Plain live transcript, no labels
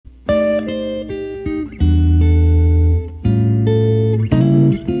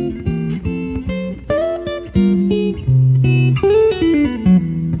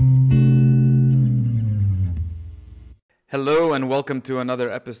Hello and welcome to another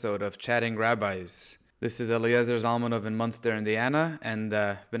episode of Chatting Rabbis. This is Eliezer Zalmanov in Munster, Indiana, and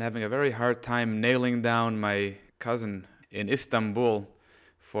I've been having a very hard time nailing down my cousin in Istanbul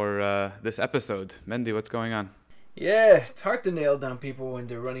for this episode. Mendy, what's going on? Yeah, it's hard to nail down people when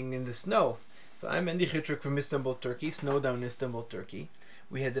they're running in the snow. So I'm Mendy Chitrik from Istanbul, Turkey, Snowdown, Istanbul, Turkey.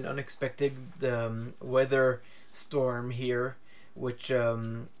 We had an unexpected weather storm here, which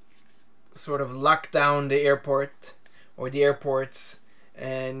sort of locked down the airport or the airports,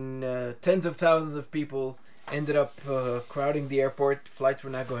 and tens of thousands of people ended up crowding the airport. Flights were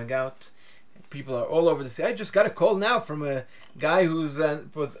not going out. People are all over the city. I just got a call now from a guy who's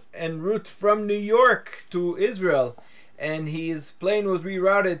was en route from New York to Israel, and his plane was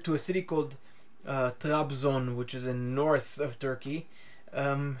rerouted to a city called Trabzon, which is in north of Turkey.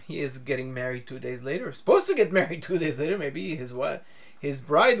 He is getting married 2 days later. Supposed to get married 2 days later. Maybe his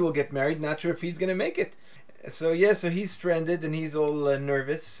bride will get married. Not sure if he's gonna make it. So he's stranded and he's all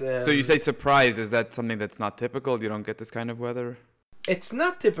nervous. So you say surprise, is that something that's not typical? You don't get this kind of weather? It's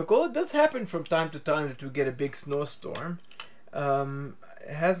not typical. It does happen from time to time that we get a big snowstorm. It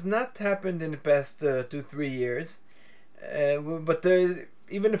has not happened in the past 2-3 years. But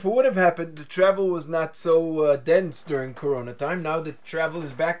even if it would have happened, the travel was not so dense during Corona time. Now the travel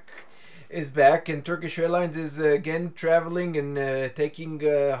is back, and Turkish Airlines is again traveling and taking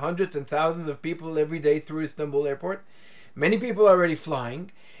hundreds and thousands of people every day through Istanbul airport. Many people are already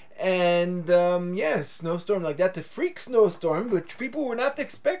flying, and snowstorm like that, a freak snowstorm which people were not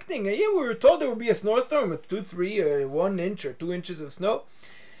expecting. We were told there would be a snowstorm with 1 inch or 2 inches of snow.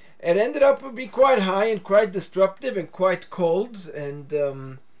 It ended up to be quite high and quite disruptive and quite cold,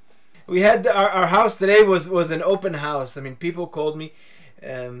 and we had our house today was an open house. I mean, people called me.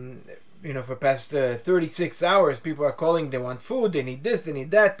 For past 36 hours, people are calling. They want food. They need this. They need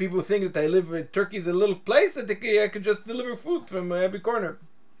that. People think that I live in Turkey's a little place that I could just deliver food from every corner.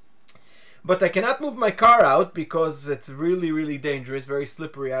 But I cannot move my car out because it's really, really dangerous. Very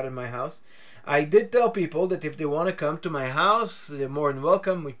slippery out in my house. I did tell people that if they want to come to my house, they're more than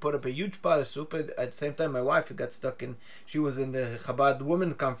welcome. We put up a huge pot of soup. At the same time, my wife got stuck she was in the Chabad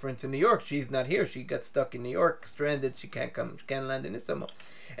Women Conference in New York. She's not here. She got stuck in New York, stranded. She can't come. She can't land in Istanbul.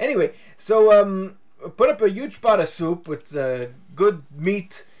 Anyway, so put up a huge pot of soup with good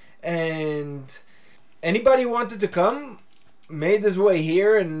meat, and anybody who wanted to come made his way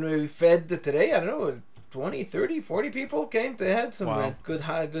here, and we fed today, I don't know, 20, 30, 40 people came to have some good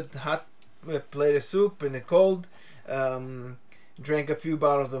hot plate of soup in the cold, drank a few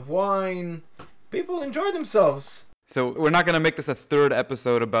bottles of wine. People enjoyed themselves. So we're not going to make this a third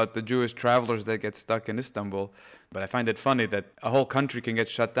episode about the Jewish travelers that get stuck in Istanbul, but I find it funny that a whole country can get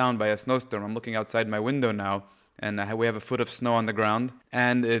shut down by a snowstorm. I'm looking outside my window now, and we have a foot of snow on the ground,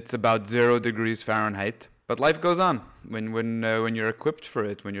 and it's about 0 degrees Fahrenheit. But life goes on when you're equipped for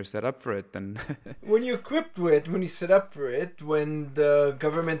it, when you're set up for it. Then when you're equipped for it, when you set up for it, when the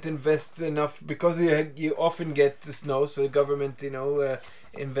government invests enough, because you often get the snow, so the government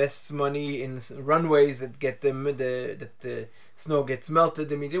invests money in runways that get the snow gets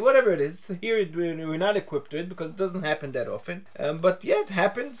melted immediately, whatever it is. Here we're not equipped to it because it doesn't happen that often. But it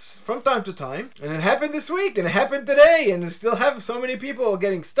happens from time to time, and it happened this week, and it happened today, and we still have so many people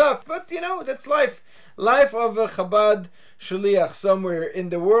getting stuck. But that's life. Life of a Chabad Shaliach somewhere in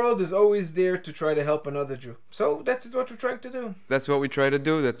the world is always there to try to help another Jew. So that's what we're trying to do. That's what we try to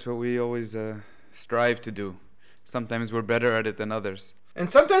do. That's what we always strive to do. Sometimes we're better at it than others. And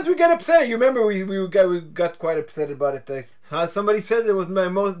sometimes we get upset. You remember we got quite upset about it today. Somebody said it was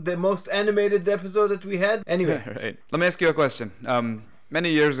the most animated episode that we had. Anyway. Right. Let me ask you a question. Many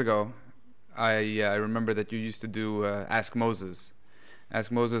years ago, I remember that you used to do Ask Moses. Ask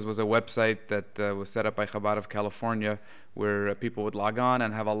Moses was a website that was set up by Chabad of California where people would log on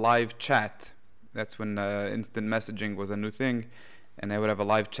and have a live chat. That's when instant messaging was a new thing. And they would have a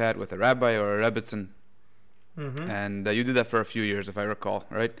live chat with a rabbi or a rebbitzin. Mm-hmm. And you did that for a few years, if I recall,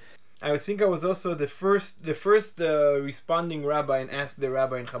 right? I think I was also the first responding rabbi in Ask the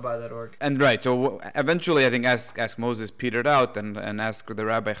Rabbi in Chabad.org. And right, so eventually I think Ask Moses petered out, and Ask the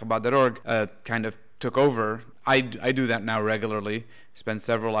Rabbi Chabad.org kind of took over. I do that now regularly. Spend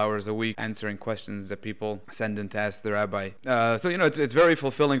several hours a week answering questions that people send in to Ask the Rabbi. So it's very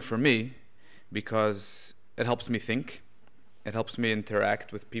fulfilling for me because it helps me think. It helps me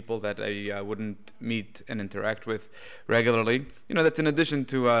interact with people that I wouldn't meet and interact with regularly. That's in addition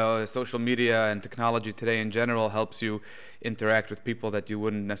to social media and technology today in general helps you interact with people that you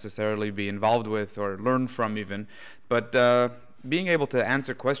wouldn't necessarily be involved with or learn from even. But being able to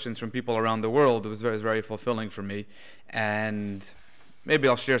answer questions from people around the world was very, very fulfilling for me. And maybe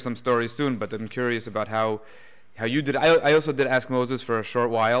I'll share some stories soon, but I'm curious about how how you did. I also did Ask Moses for a short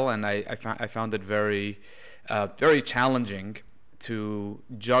while, and I found it very, very challenging to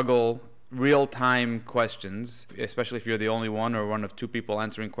juggle real-time questions, especially if you're the only one or one of two people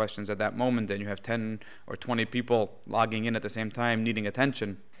answering questions at that moment, and you have 10 or 20 people logging in at the same time needing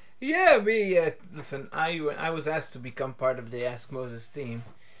attention. Yeah, listen, when I was asked to become part of the Ask Moses team,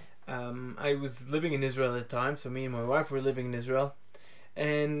 I was living in Israel at the time, so me and my wife were living in Israel.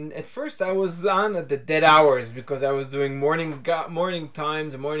 And at first I was on at the dead hours because I was doing morning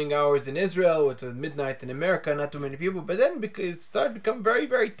times and morning hours in Israel, which was midnight in America, not too many people. But then it started to become very,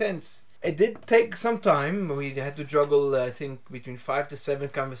 very tense. It did take some time. We had to juggle, I think, between 5 to 7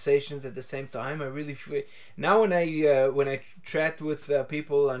 conversations at the same time. Now when I chat with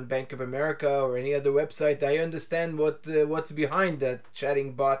people on Bank of America or any other website, I understand what's behind that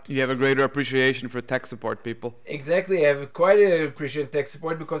chatting bot. You have a greater appreciation for tech support people. Exactly, I have quite an appreciation for tech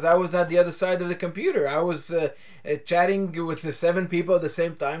support because I was at the other side of the computer. I was chatting with the 7 people at the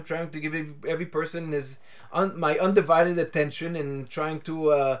same time, trying to give every person my undivided attention and trying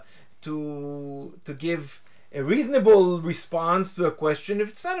to give a reasonable response to a question. If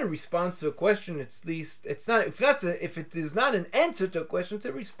it's not a response to a question, if it is not an answer to a question, it's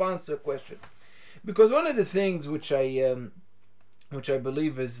a response to a question. Because one of the things which I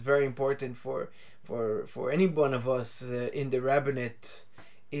believe is very important for any one of us in the rabbinate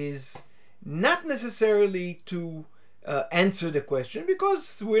is not necessarily to answer the question,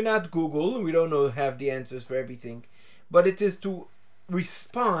 because we're not Google and we don't have the answers for everything, but it is to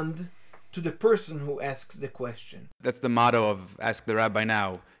respond to the person who asks the question. That's the motto of Ask the Rabbi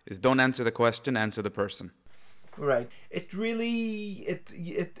Now, is don't answer the question, answer the person. Right. It really,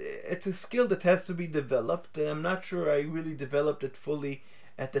 it's a skill that has to be developed, and I'm not sure I really developed it fully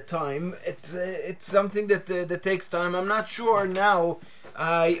at the time. It's something that takes time. I'm not sure now.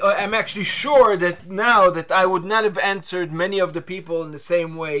 I'm actually sure that now that I would not have answered many of the people in the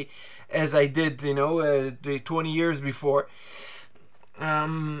same way as I did, the 20 years before.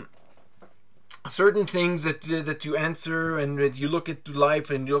 Certain things that you answer, and that you look at life,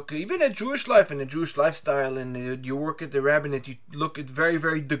 and you look even at Jewish life and a Jewish lifestyle, and you work at the rabbinate, you look at very,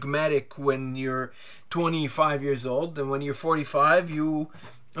 very dogmatic when you're 25 years old, and when you're 45 you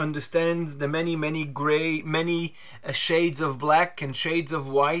understand the many shades of black and shades of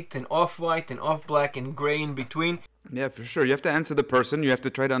white and off-white and off-black and gray in between. Yeah, for sure. You have to answer the person. You have to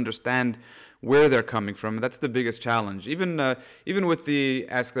try to understand where they're coming from. That's the biggest challenge. Even with the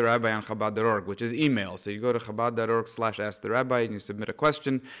Ask the Rabbi on Chabad.org, which is email. So you go to Chabad.org/Ask the Rabbi and you submit a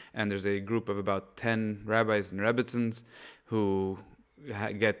question, and there's a group of about 10 rabbis and rebbitzins who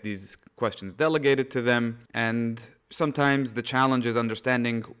get these questions delegated to them. And sometimes the challenge is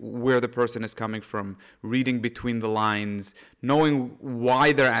understanding where the person is coming from, reading between the lines, knowing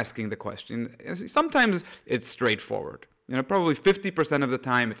why they're asking the question. Sometimes it's straightforward. Probably 50% of the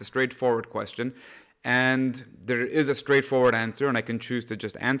time it's a straightforward question, and there is a straightforward answer, and I can choose to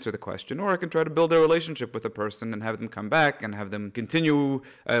just answer the question, or I can try to build a relationship with the person and have them come back and have them continue,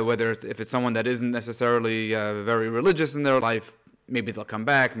 if it's someone that isn't necessarily very religious in their life. Maybe they'll come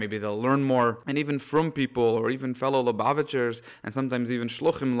back, maybe they'll learn more. And even from people, or even fellow Lubavitchers, and sometimes even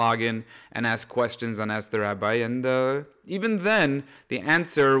Shluchim log in and ask questions and ask the rabbi. And even then, the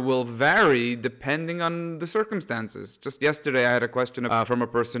answer will vary depending on the circumstances. Just yesterday, I had a question from a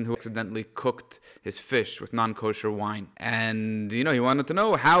person who accidentally cooked his fish with non-kosher wine. And, he wanted to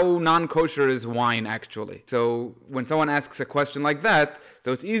know how non-kosher is wine actually. So when someone asks a question like that,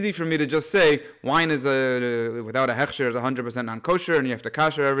 so it's easy for me to just say, wine is without a hechsher is 100% non-kosher, and you have to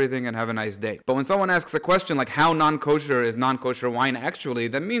kasher everything and have a nice day. But when someone asks a question like how non-kosher is non-kosher wine actually,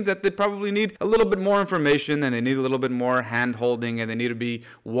 that means that they probably need a little bit more information, and they need a little bit more hand-holding, and they need to be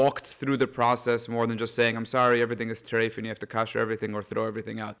walked through the process more than just saying, I'm sorry, everything is treif and you have to kasher everything or throw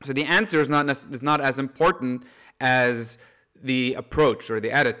everything out. So the answer is not as important as the approach or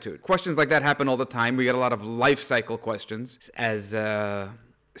the attitude. Questions like that happen all the time. We get a lot of life cycle questions, as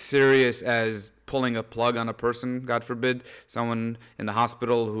serious as pulling a plug on a person, God forbid, someone in the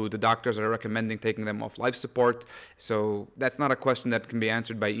hospital who the doctors are recommending taking them off life support. So that's not a question that can be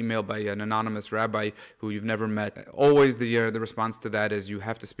answered by email by an anonymous rabbi who you've never met. Always the response to that is you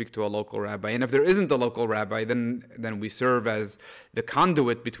have to speak to a local rabbi. And if there isn't a local rabbi, then we serve as the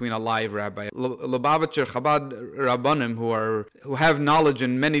conduit between a live rabbi. Lubavitcher Chabad Rabbanim who have knowledge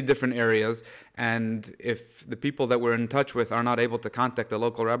in many different areas, and if the people that we're in touch with are not able to contact the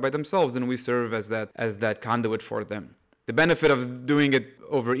local rabbi themselves, then we serve as that conduit for them. The benefit of doing it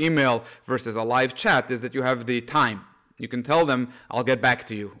over email versus a live chat is that you have the time. You can tell them, I'll get back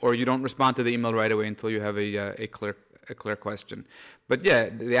to you, or you don't respond to the email right away until you have a clear a clear question. But yeah,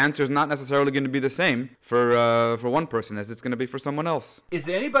 the answer is not necessarily going to be the same for one person as it's going to be for someone else. Is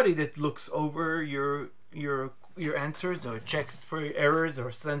there anybody that looks over your answers or checks for errors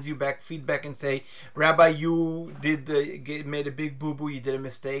or sends you back feedback and say, Rabbi, you made a big boo-boo, you did a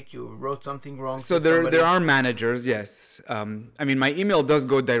mistake, you wrote something wrong? So there are managers, yes. I mean, my email does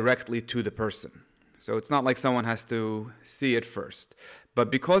go directly to the person. So it's not like someone has to see it first.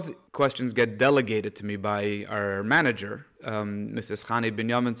 But because questions get delegated to me by our manager, Mrs. Chani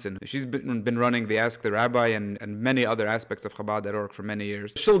Binyaminson, she's been running the Ask the Rabbi and many other aspects of Chabad.org for many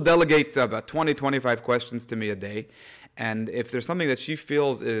years. She'll delegate about 20, 25 questions to me a day. And if there's something that she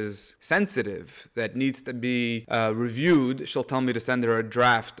feels is sensitive, that needs to be reviewed, she'll tell me to send her a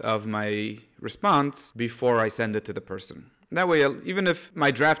draft of my response before I send it to the person. That way, even if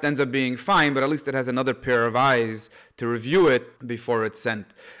my draft ends up being fine, but at least it has another pair of eyes to review it before it's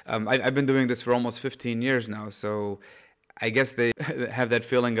sent. I've been doing this for almost 15 years now, so I guess they have that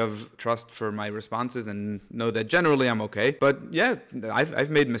feeling of trust for my responses and know that generally I'm okay. But yeah, I've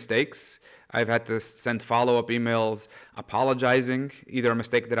made mistakes. I've had to send follow-up emails apologizing, either a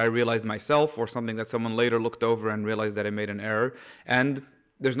mistake that I realized myself or something that someone later looked over and realized that I made an error. And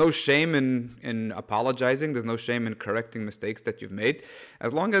there's no shame in apologizing. There's no shame in correcting mistakes that you've made,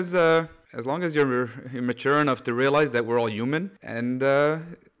 as long as you're mature enough to realize that we're all human. And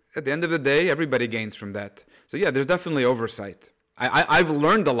at the end of the day, everybody gains from that. So yeah, there's definitely oversight. I've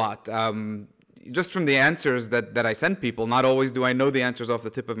learned a lot just from the answers that I send people. Not always do I know the answers off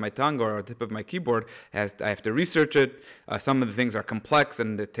the tip of my tongue or the tip of my keyboard. I have to research it. Some of the things are complex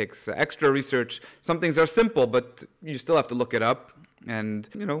and it takes extra research. Some things are simple, but you still have to look it up. And,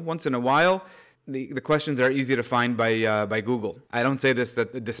 once in a while, the questions are easy to find by Google. I don't say this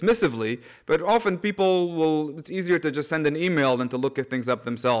dismissively, but often it's easier to just send an email than to look at things up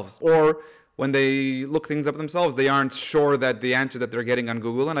themselves. Or when they look things up themselves, they aren't sure that the answer that they're getting on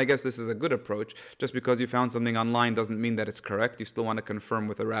Google. And I guess this is a good approach. Just because you found something online doesn't mean that it's correct. You still want to confirm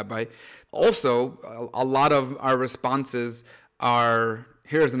with a rabbi. Also, a lot of our responses are,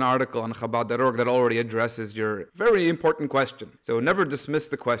 here's an article on Chabad.org that already addresses your very important question. So never dismiss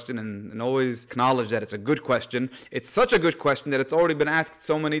the question and always acknowledge that it's a good question. It's such a good question that it's already been asked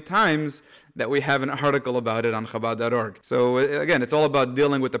so many times that we have an article about it on Chabad.org. So again, it's all about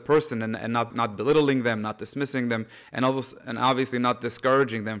dealing with the person and not belittling them, not dismissing them, and obviously not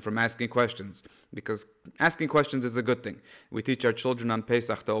discouraging them from asking questions, because asking questions is a good thing. We teach our children on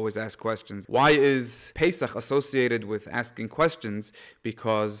Pesach to always ask questions. Why is Pesach associated with asking questions?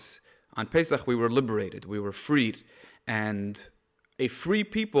 Because on Pesach we were liberated, we were freed, and a free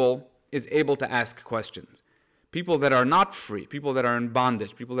people is able to ask questions. People that are not free, people that are in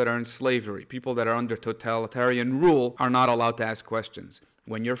bondage, people that are in slavery, people that are under totalitarian rule are not allowed to ask questions.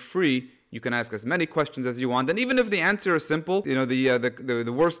 When you're free, you can ask as many questions as you want, and even if the answer is simple,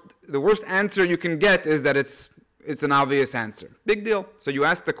 the worst answer you can get is that it's an obvious answer. Big deal. So you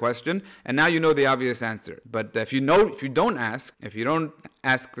ask the question, and now you know the obvious answer. But if you don't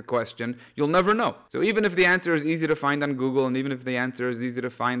ask the question, you'll never know. So even if the answer is easy to find on Google, and even if the answer is easy to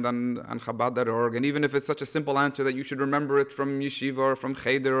find on Chabad.org, and even if it's such a simple answer that you should remember it from yeshiva or from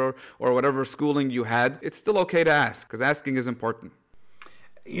cheder or whatever schooling you had, it's still okay to ask, because asking is important.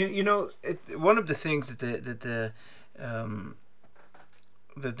 One of the things that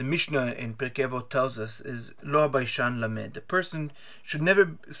the Mishnah in Pirkei Avot tells us is Lo Baishan Lamed. A person should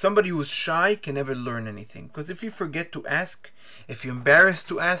never, somebody who's shy can never learn anything. Because if you forget to ask, if you're embarrassed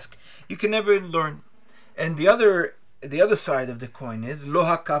to ask, you can never learn. And the other side of the coin is Lo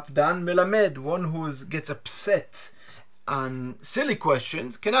HaKapdan Melamed. One who gets upset on silly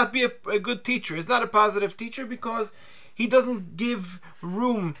questions cannot be a good teacher. Is not a positive teacher because he doesn't give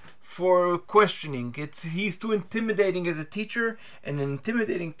room for questioning. He's too intimidating as a teacher, and an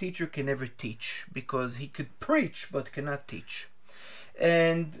intimidating teacher can never teach because he could preach but cannot teach.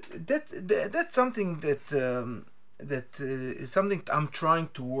 And that's something that is something I'm trying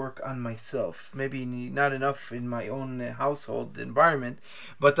to work on myself. Maybe not enough in my own household environment,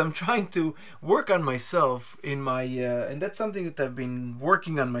 but I'm trying to work on myself in my and that's something that I've been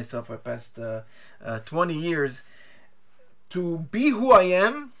working on myself for the past 20 years. To be who I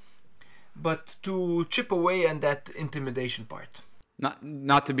am, but to chip away on that intimidation part.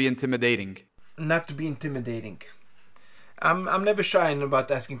 Not to be intimidating. Not to be intimidating. I'm never shy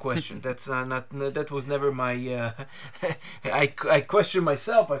about asking questions. That's that was never my. I question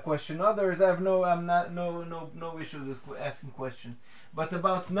myself. I question others. I'm no issue with asking questions. But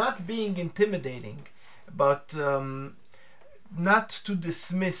about not being intimidating, about not to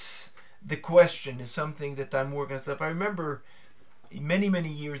dismiss the question is something that I'm working on. I remember many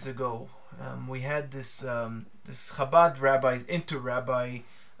years ago, we had this Chabad rabbis, inter-rabbi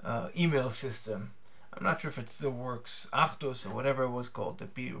email system. I'm not sure if it still works, Achdus or whatever it was called.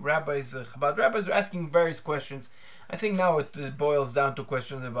 Chabad rabbis were asking various questions. I think now it boils down to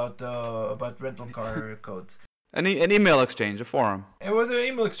questions about rental car codes. An email exchange, a forum. It was an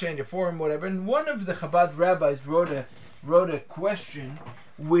email exchange, a forum, whatever. And one of the Chabad rabbis wrote a question,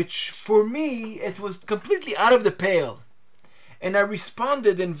 which for me it was completely out of the pale. And I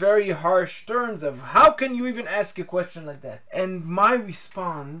responded in very harsh terms of, how can you even ask a question like that? And my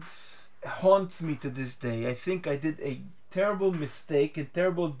response haunts me to this day. I think I did a terrible mistake, a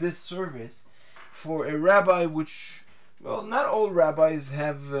terrible disservice for a rabbi which, well, not all rabbis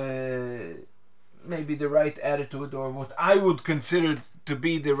have maybe the right attitude, or what I would consider to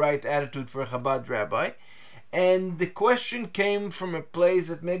be the right attitude for a Chabad rabbi. And the question came from a place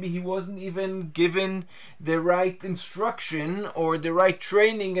that maybe he wasn't even given the right instruction or the right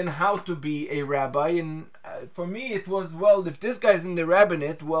training in how to be a rabbi. And for me it was, well, if this guy's in the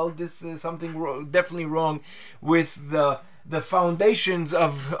rabbinate, well, this is something definitely wrong with the foundations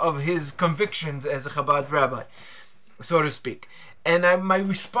of his convictions as a Chabad rabbi, so to speak. And my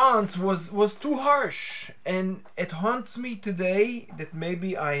response was too harsh, and it haunts me today that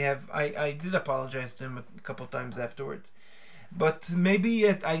maybe I did apologize to him a couple times afterwards, but maybe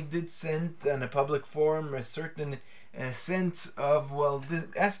I did send in a public forum a certain sense of, well,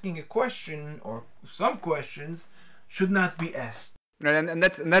 asking a question or some questions should not be asked. Right, and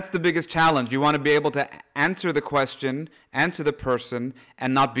that's the biggest challenge. You want to be able to answer the question, answer the person,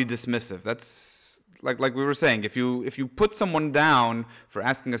 and not be dismissive. That's like we were saying, if you put someone down for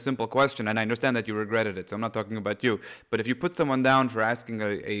asking a simple question, and I understand that you regretted it, so I'm not talking about you, but if you put someone down for asking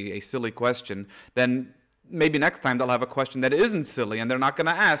a silly question, then maybe next time they'll have a question that isn't silly, and they're not going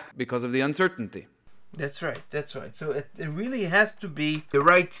to ask because of the uncertainty. That's right. So it really has to be the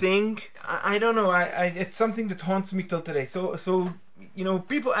right thing. I don't know. It's something that haunts me till today. So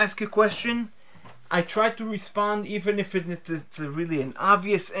people ask a question, I try to respond even if it's really an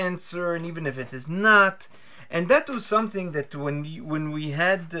obvious answer, and even if it is not. And that was something that when we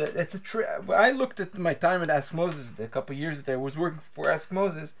had I looked at my time at Ask Moses a couple of years that I was working for Ask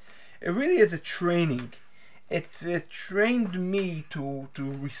Moses. It really is a training. It trained me to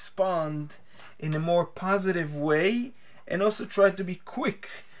respond in a more positive way, and also try to be quick.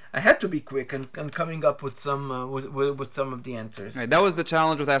 I had to be quick and coming up with some with some of the answers. Right, that was the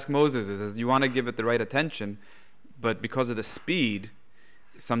challenge with Ask Moses, is you want to give it the right attention, but because of the speed,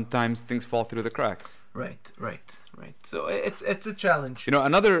 sometimes things fall through the cracks. Right. So it's a challenge.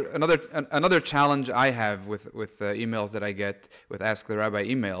 Another challenge I have with emails that I get with Ask the Rabbi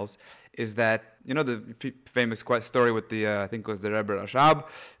emails is that, the famous story with I think it was the Rebbe Rashab.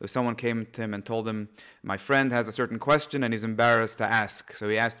 Someone came to him and told him, my friend has a certain question and he's embarrassed to ask. So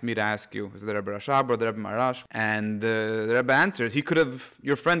he asked me to ask you, is it the Rebbe Rashab or the Rebbe Marash? And the Rebbe answered,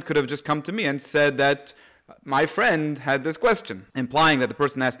 your friend could have just come to me and said that my friend had this question, implying that the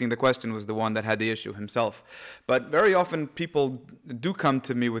person asking the question was the one that had the issue himself. But very often people do come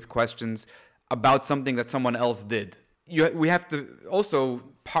to me with questions about something that someone else did. We have to also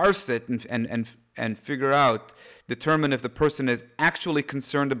parse it and figure out, determine if the person is actually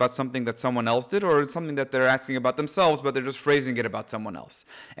concerned about something that someone else did, or something that they're asking about themselves, but they're just phrasing it about someone else.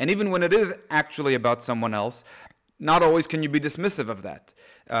 And even when it is actually about someone else, not always can you be dismissive of that.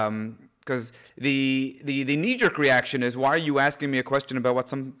 Because the knee-jerk reaction is, why are you asking me a question about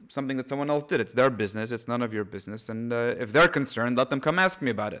something that someone else did? It's their business. It's none of your business. And if they're concerned, let them come ask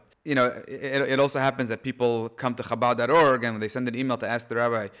me about it. It also happens that people come to Chabad.org, and when they send an email to Ask the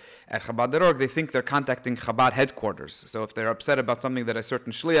Rabbi at Chabad.org, they think they're contacting Chabad headquarters. So if they're upset about something that a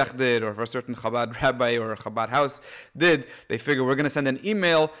certain shliach did, or if a certain Chabad rabbi or a Chabad house did, they figure we're going to send an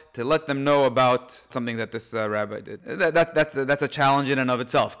email to let them know about something that this rabbi did. That's a challenge in and of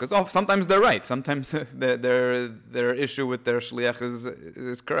itself, because sometimes they're right. Sometimes their issue with their shliach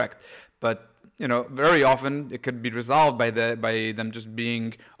is correct, but very often it could be resolved by them just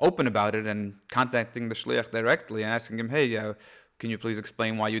being open about it and contacting the shliach directly and asking him, hey, can you please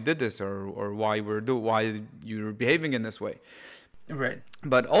explain why you did this, or why you're behaving in this way? Right.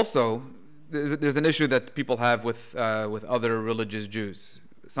 But also, there's an issue that people have with other religious Jews.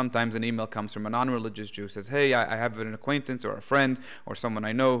 Sometimes an email comes from a non-religious Jew, says, hey, I have an acquaintance or a friend or someone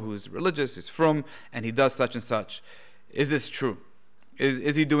I know who's religious, is from, and he does such and such. Is this true?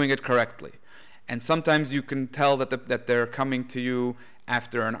 Is he doing it correctly? And sometimes you can tell that they're coming to you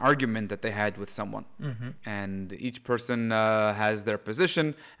after an argument that they had with someone. And each person has their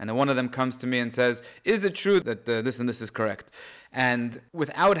position, and then one of them comes to me and says, is it true that this and this is correct? And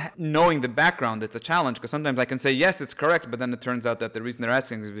without knowing the background, it's a challenge, because sometimes I can say, yes, it's correct, but then it turns out that the reason they're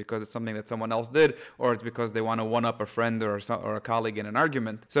asking is because it's something that someone else did, or it's because they want to one-up a friend or a colleague in an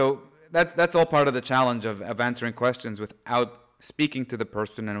argument. So that's all part of the challenge of answering questions without speaking to the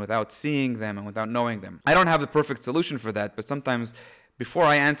person and without seeing them and without knowing them. I don't have the perfect solution for that, but sometimes before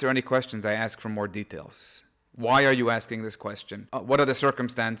I answer any questions, I ask for more details. Why are you asking this question? What are the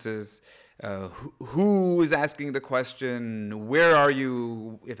circumstances? Who is asking the question? Where are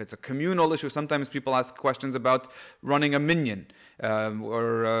you? If it's a communal issue, sometimes people ask questions about running a minyan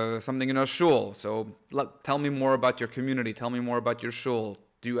or something in a shul. So tell me more about your community. Tell me more about your shul.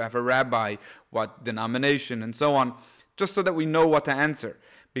 Do you have a rabbi? What denomination? And so on. Just so that we know what to answer.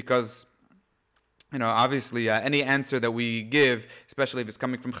 Because, obviously any answer that we give, especially if it's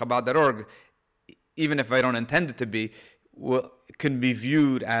coming from Chabad.org, even if I don't intend it to be, can be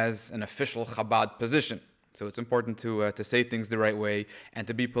viewed as an official Chabad position. So it's important to say things the right way and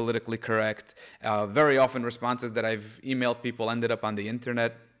to be politically correct. Very often responses that I've emailed people ended up on the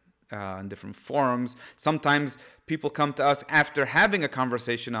internet, in different forums. Sometimes people come to us after having a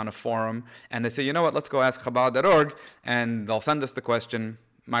conversation on a forum and they say, you know what, let's go ask Chabad.org, and they'll send us the question.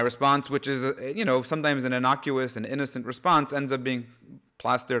 My response, which is, sometimes an innocuous and innocent response, ends up being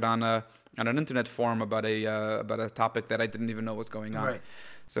plastered on an internet forum about a topic that I didn't even know was going on. Right.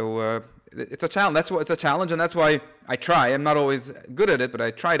 So it's a challenge. It's a challenge, and that's why I try. I'm not always good at it, but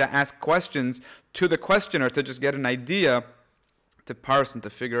I try to ask questions to the questioner to just get an idea, to parse and to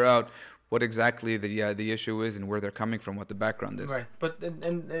figure out what exactly the issue is and where they're coming from, what the background is. Right. But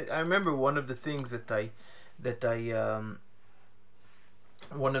and I remember one of the things that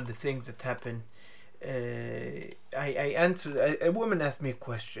happened. I answered. A woman asked me a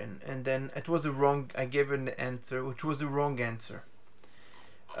question, and then I gave her an answer, which was a wrong answer.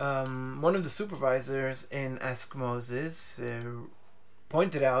 One of the supervisors in Ask Moses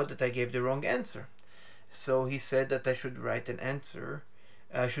pointed out that I gave the wrong answer. So he said that I should write an answer.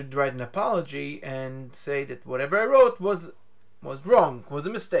 I should write an apology and say that whatever I wrote was wrong, was a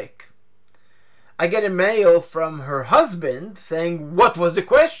mistake. I get a mail from her husband saying, "What was the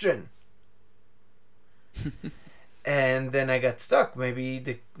question?" And then I got stuck. Maybe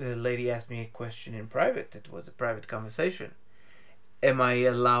the lady asked me a question in private. It was a private conversation. Am I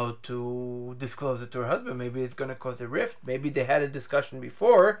allowed to disclose it to her husband? Maybe it's going to cause a rift. Maybe they had a discussion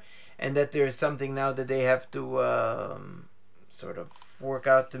before, and that there is something now that they have to sort of work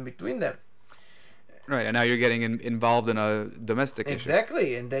out in between them. Right, and now you're getting involved in a domestic issue.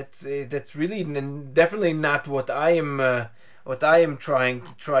 Exactly, and that's really definitely not what I am trying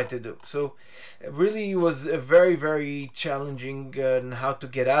to do. So it really was a very, very challenging on how to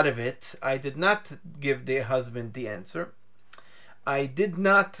get out of it. I did not give the husband the answer. I did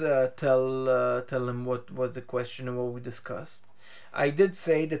not tell him what was the question and what we discussed. I did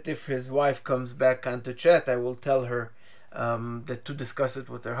say that if his wife comes back onto chat, I will tell her that to discuss it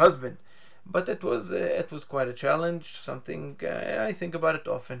with her husband. But it was quite a challenge. Something I think about it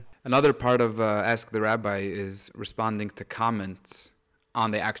often. Another part of Ask the Rabbi is responding to comments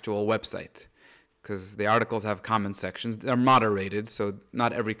on the actual website, because the articles have comment sections. They're moderated, so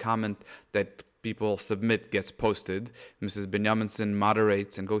not every comment that people submit gets posted. Mrs. Benjaminson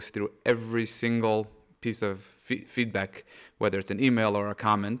moderates and goes through every single piece of feedback, whether it's an email or a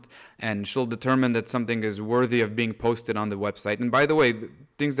comment, and she'll determine that something is worthy of being posted on the website. And by the way,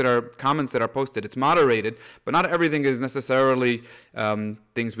 comments that are posted, it's moderated, but not everything is necessarily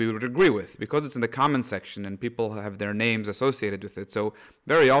things we would agree with, because it's in the comment section and people have their names associated with it. So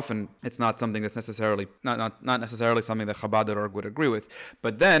very often it's not something that's necessarily not necessarily something that Chabad.org would agree with.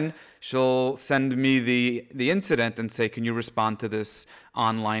 But then she'll send me the incident and say, can you respond to this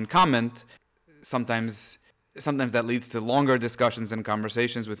online comment? Sometimes that leads to longer discussions and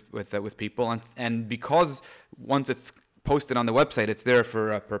conversations with people, and because once it's posted on the website, it's there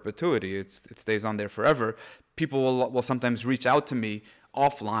for perpetuity. It stays on there forever. People will sometimes reach out to me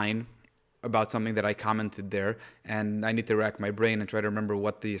offline about something that I commented there, and I need to rack my brain and try to remember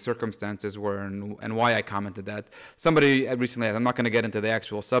what the circumstances were and why I commented that. Somebody recently, I'm not going to get into the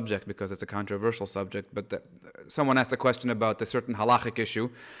actual subject because it's a controversial subject, but someone asked a question about a certain halachic issue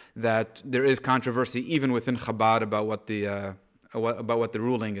that there is controversy even within Chabad about what the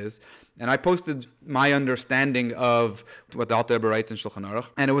ruling is. And I posted my understanding of what the Alter Rebbe writes in Shulchan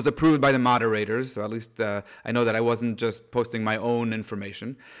Aruch, and it was approved by the moderators, so at least I know that I wasn't just posting my own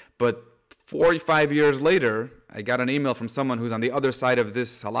information. But 4 or 5 years later, I got an email from someone who's on the other side of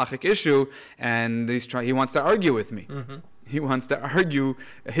this halachic issue, and he wants to argue with me. Mm-hmm. He wants to argue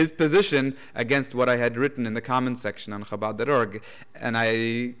his position against what I had written in the comment section on Chabad.org. And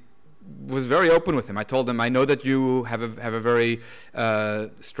I was very open with him. I told him, I know that you have a very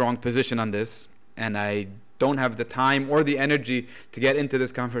strong position on this, and I don't have the time or the energy to get into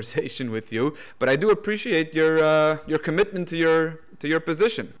this conversation with you, but I do appreciate your commitment to your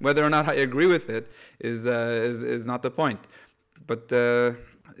position. Whether or not I agree with it is not the point. But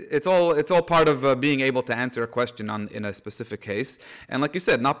it's all part of being able to answer a question in a specific case, and like you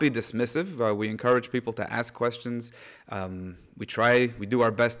said, not be dismissive. We encourage people to ask questions. We do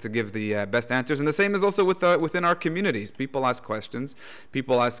our best to give the best answers, and the same is also within our communities. People ask questions.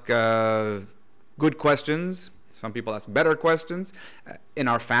 People ask good questions. Some people ask better questions. In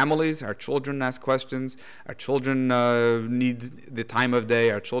our families, our children ask questions. Our children need the time of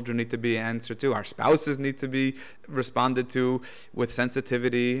day. Our children need to be answered to. Our spouses need to be responded to with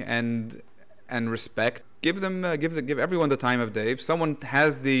sensitivity and respect. Give everyone the time of day. If someone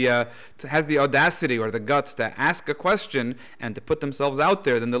has the audacity or the guts to ask a question and to put themselves out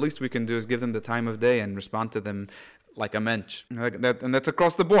there, then the least we can do is give them the time of day and respond to them like a mensch. And that's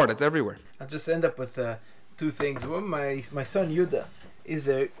across the board. It's everywhere. I'll just end up with two things. One, my son Yuda is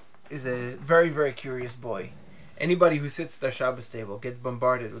a very, very curious boy. Anybody who sits at their Shabbos table gets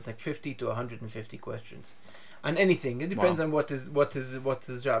bombarded with like 50 to 150 questions on anything. It depends on what's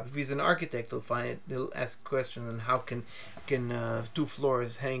his job. If he's an architect, he'll ask questions on how can two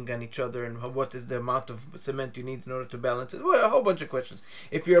floors hang on each other, and what is the amount of cement you need in order to balance it. Well, a whole bunch of questions.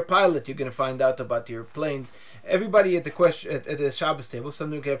 If you're a pilot, you're going to find out about your planes. Everybody at the Shabbos table,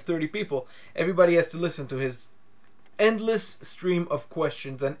 sometimes we can have 30 people. Everybody has to listen to his endless stream of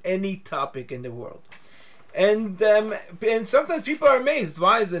questions on any topic in the world. And sometimes people are amazed.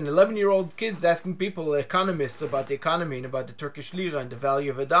 Why is an 11-year-old kid asking economists about the economy and about the Turkish lira and the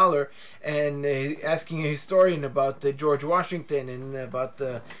value of a dollar, and asking a historian about George Washington and about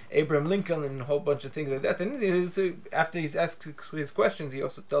Abraham Lincoln and a whole bunch of things like that. And after he's asked his questions, he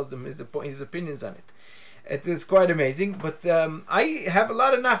also tells them his opinions on it. It is quite amazing, but I have a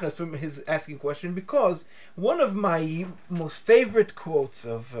lot of nachas from his asking question, because one of my most favorite quotes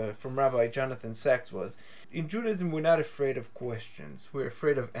from Rabbi Jonathan Sachs was, in Judaism, we're not afraid of questions. We're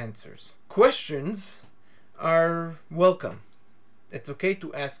afraid of answers. Questions are welcome. It's okay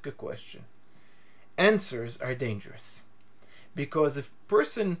to ask a question. Answers are dangerous. Because if a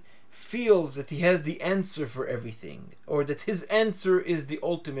person feels that he has the answer for everything, or that his answer is the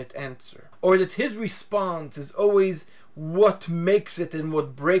ultimate answer, or that his response is always what makes it and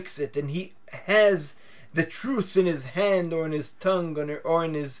what breaks it, and he has the truth in his hand or in his tongue or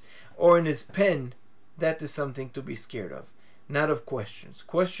in his pen, that is something to be scared of, not of questions.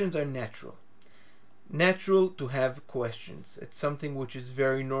 Questions are natural. Natural to have questions. It's something which is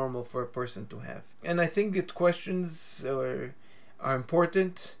very normal for a person to have. And I think that questions are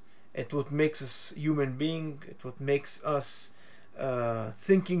important. It's what makes us human being. It's what makes us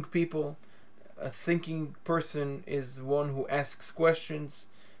thinking people. A thinking person is one who asks questions,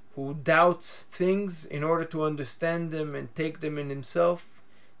 who doubts things in order to understand them and take them in himself.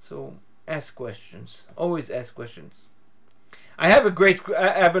 So ask questions. Always ask questions. I have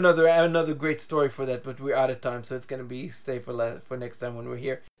another great story for that, but we're out of time, so it's going to stay for next time when we're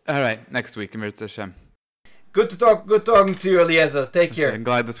here. All right, next week, Emir Hashem. Good talking to you, Eliezer. Take care. I'm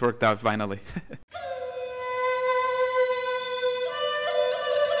glad this worked out finally.